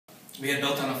we had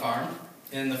built on a farm,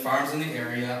 and the farms in the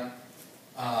area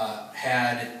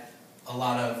had a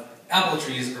lot of apple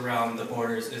trees around the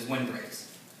borders as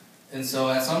windbreaks. And so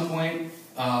at some point,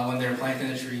 when they were planting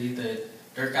the tree, the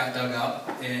dirt got dug up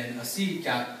and a seed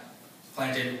got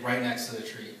planted right next to the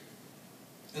tree.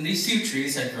 And these two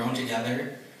trees had grown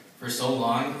together for so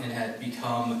long and had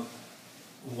become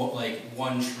like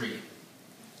one tree.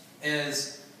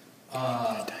 As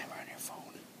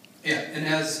and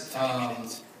as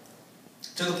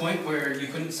to the point where you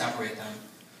couldn't separate them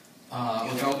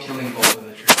without killing both of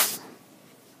the trees.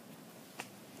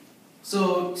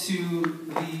 So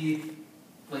to the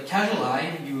casual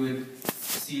eye, you would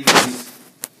see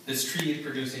this tree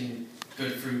producing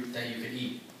good fruit that you could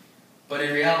eat. But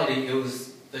in reality, it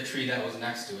was the tree that was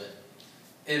next to it.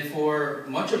 And for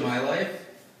much of my life,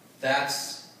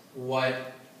 that's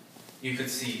what you could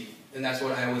see. And that's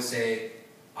what I would say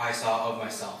I saw of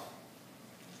myself.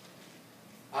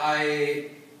 I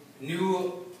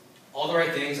knew all the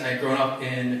right things. I had grown up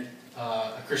in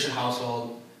a Christian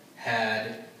household,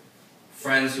 had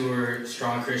friends who were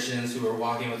strong Christians who were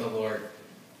walking with the Lord.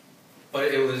 But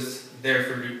it was their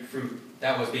fruit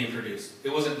that was being produced.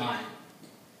 It wasn't mine.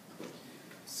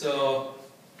 So,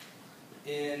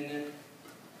 in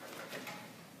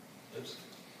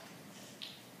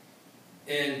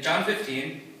John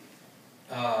 15,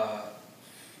 5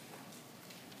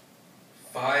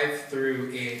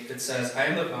 through 8, it says, I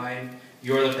am the vine,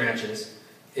 you are the branches.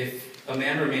 If a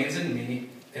man remains in me,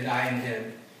 and I in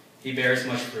him, he bears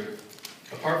much fruit.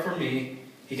 Apart from me,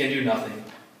 he can do nothing.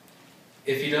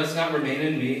 If he does not remain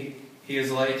in me, he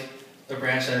is like a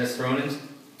branch that is thrown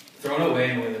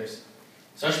away and withers.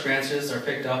 Such branches are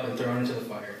picked up and thrown into the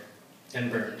fire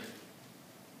and burned.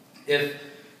 If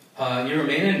you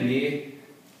remain in me,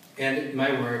 and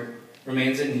my word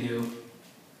remains in you,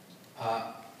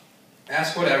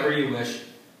 ask whatever you wish,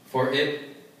 for it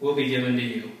will be given to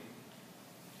you.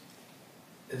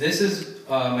 This is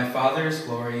my Father's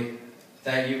glory,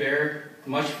 that you bear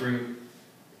much fruit,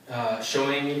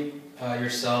 showing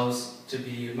yourselves to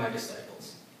be my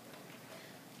disciples.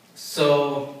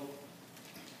 So,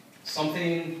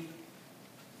 something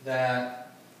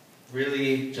that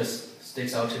really just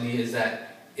sticks out to me is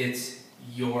that it's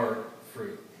your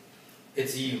fruit.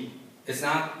 It's you. It's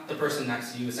not the person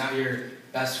next to you. It's not your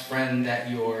best friend that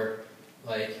you're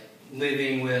like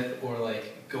living with or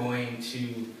like going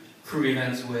to crew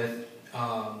events with.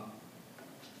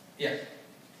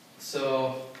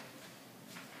 So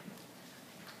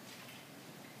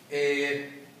a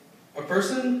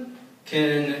person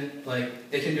can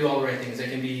they can do all the right things. They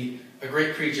can be a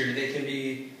great preacher. They can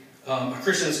be a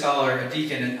Christian scholar, a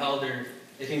deacon, an elder.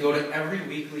 They can go to every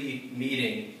weekly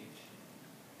meeting.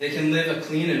 They can live a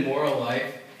clean and moral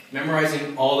life,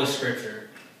 memorizing all the scripture,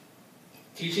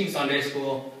 teaching Sunday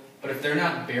school, but if they're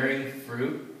not bearing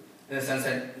fruit, in the sense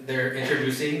that they're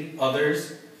introducing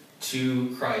others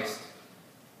to Christ,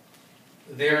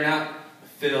 they are not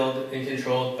filled and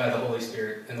controlled by the Holy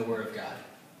Spirit and the Word of God.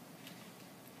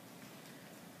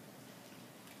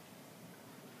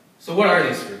 So what are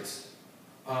these fruits?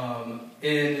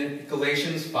 In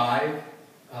Galatians 5,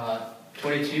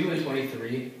 22 and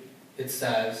 23, it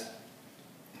says,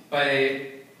 but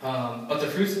the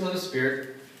fruits of the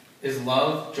Spirit is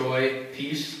love, joy,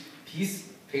 peace,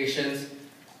 patience,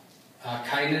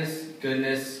 kindness,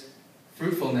 goodness,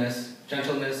 fruitfulness,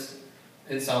 gentleness,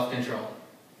 and self-control.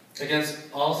 Against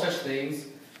all such things,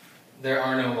 there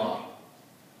are no law.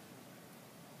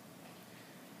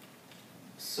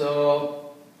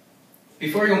 So,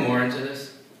 before I go more into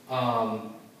this, I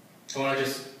want to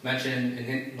just mention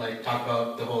and talk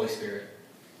about the Holy Spirit.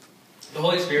 The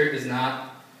Holy Spirit is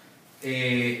not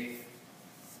the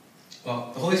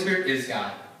Holy Spirit is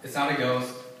God. It's not a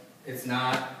ghost. It's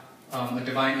not a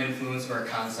divine influence or a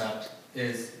concept,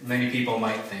 as many people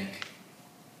might think.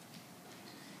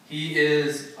 He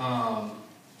is,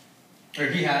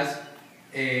 he has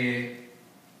a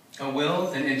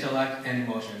will, an intellect, and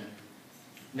emotion,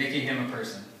 making him a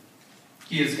person.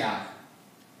 He is God.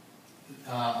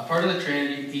 A part of the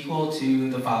Trinity equal to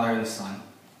the Father and the Son.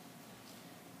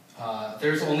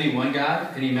 There's only one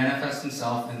God, and he manifests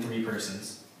himself in three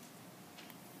persons,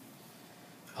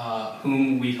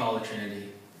 whom we call the Trinity.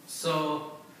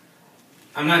 So,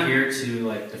 I'm not here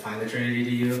to define the Trinity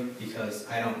to you, because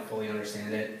I don't fully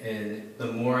understand it, and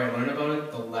the more I learn about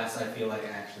it, the less I feel like I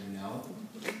actually know.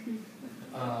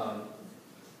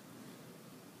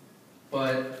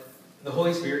 But the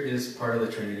Holy Spirit is part of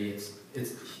the Trinity.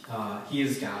 He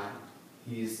is God.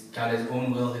 He's got his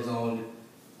own will, his own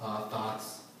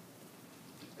thoughts.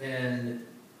 And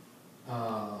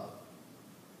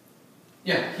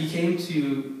he came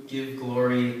to give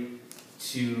glory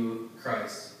to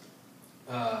Christ,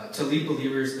 to lead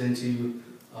believers into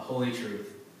a holy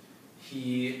truth.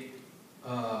 He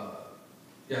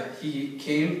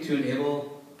came to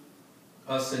enable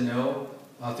us to know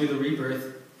through the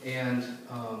rebirth and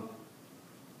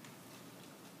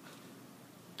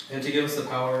to give us the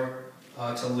power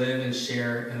to live and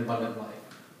share an abundant life,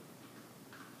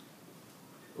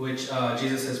 which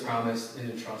Jesus has promised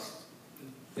and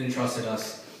entrusted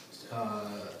us.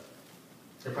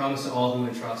 The promise to all who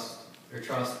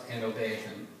trust and obey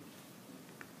Him.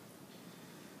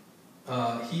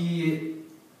 He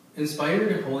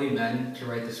inspired holy men to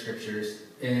write the scriptures,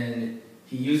 and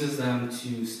He uses them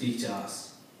to speak to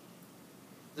us.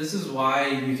 This is why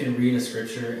you can read a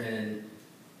scripture and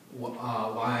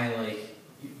why, like,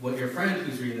 what your friend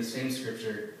who's reading the same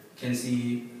scripture can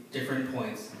see different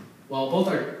points. While both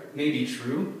are maybe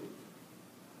true,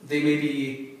 they may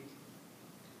be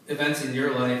events in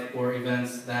your life or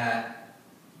events that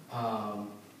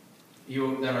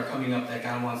that are coming up that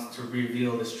God wants to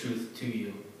reveal this truth to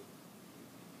you.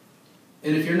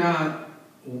 And if you're not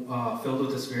filled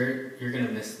with the Spirit, you're going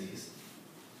to miss these.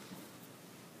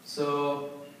 So,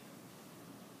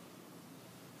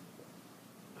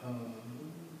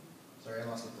 sorry, I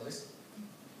lost my place.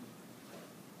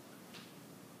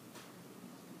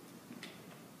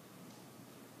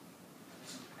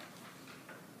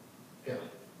 Yeah.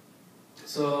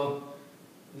 So,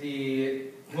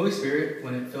 the Holy Spirit,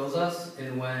 when it fills us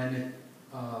and when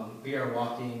we are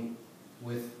walking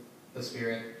with the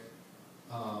Spirit,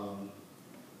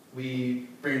 we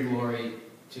bring glory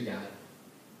to God.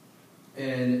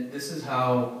 And this is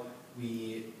how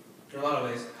in a lot of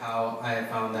ways, how I have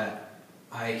found that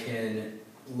I can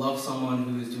love someone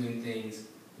who is doing things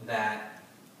that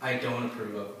I don't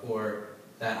approve of, or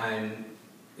that I'm,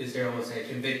 as Daryl would say,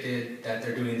 convicted that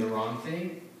they're doing the wrong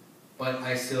thing, but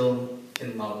I still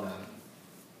can love them.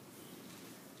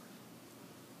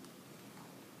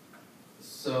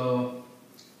 So,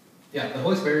 yeah, the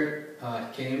Holy Spirit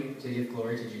came to give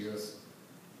glory to Jesus,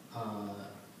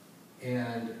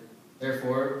 and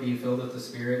therefore, being filled with the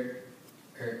Spirit,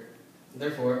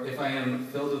 therefore, if I am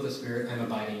filled with the Spirit, I'm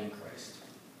abiding in Christ.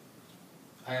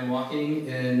 I am walking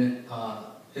in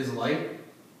His light,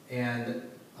 and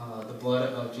the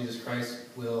blood of Jesus Christ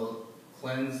will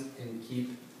cleanse and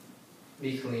keep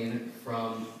me clean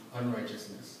from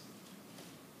unrighteousness.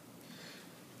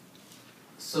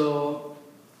 So,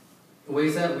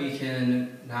 ways that we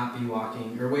can not be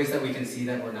walking, or ways that we can see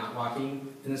that we're not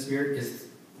walking in the Spirit, is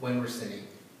when we're sinning.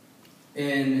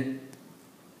 And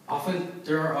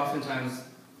there are often times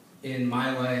in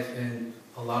my life and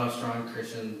a lot of strong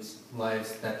Christians'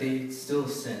 lives that they still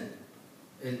sin.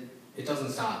 It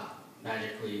doesn't stop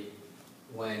magically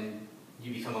when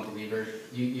you become a believer.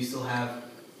 You still have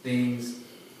things,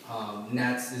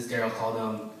 nets, as Daryl called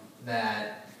them,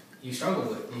 that you struggle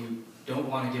with. You don't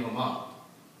want to give them up.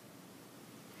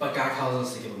 But God calls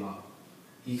us to give them up.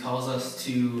 He calls us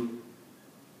to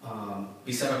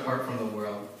be set apart from the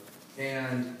world.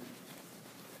 And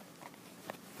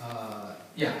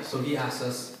so He asks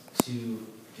us to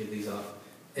give these up.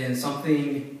 And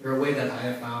a way that I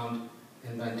have found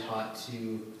and been taught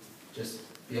to just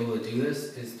be able to do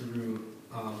this is through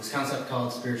this concept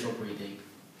called spiritual breathing.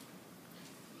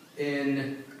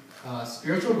 In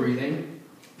spiritual breathing,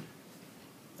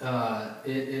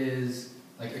 it is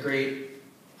like a great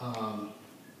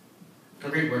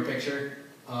word picture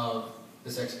of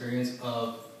this experience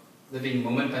of living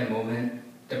moment by moment,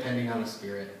 depending on the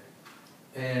Spirit.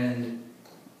 And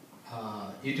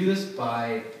you do this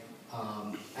by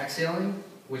exhaling,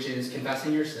 which is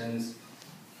confessing your sins,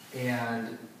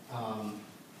 and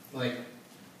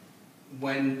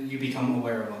when you become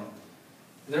aware of them.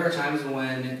 There are times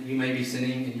when you may be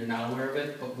sinning and you're not aware of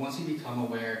it, but once you become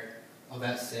aware of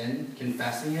that sin,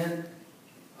 confessing it,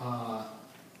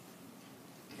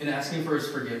 and asking for His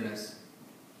forgiveness.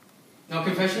 Now,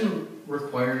 confession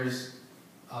requires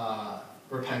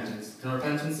repentance, and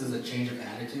repentance is a change of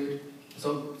attitude.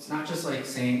 So it's not just like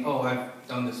saying, oh, I've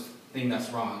done this thing that's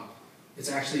wrong. It's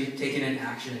actually taking an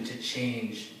action to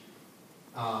change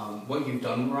what you've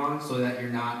done wrong so that you're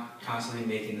not constantly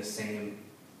making the same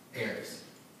errors.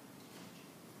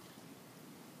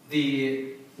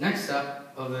 The next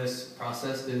step of this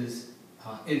process is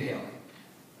inhaling.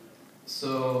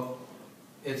 So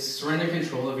it's surrendering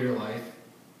control of your life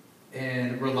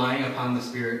and relying upon the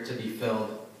Spirit to be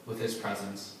filled with His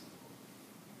presence.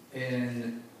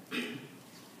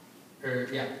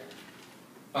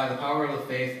 By the power of the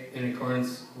faith in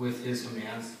accordance with His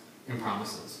commands and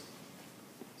promises.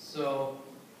 So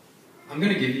I'm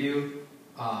going to give you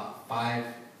 5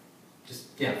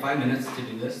 minutes to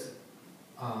do this.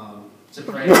 to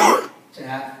pray,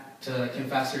 to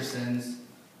confess your sins,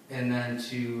 and then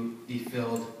to be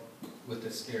filled with the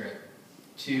Spirit.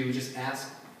 To just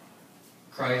ask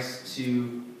Christ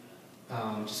to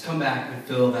just come back and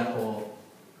fill that hole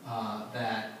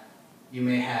that you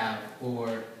may have,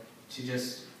 or to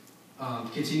just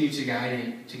continue to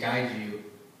guide you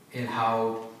in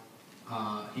how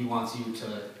He wants you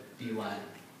to be led.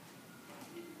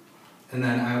 And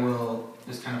then I will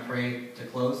just kind of pray to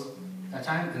close that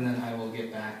time, and then I will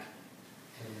get back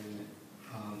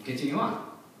and continue on.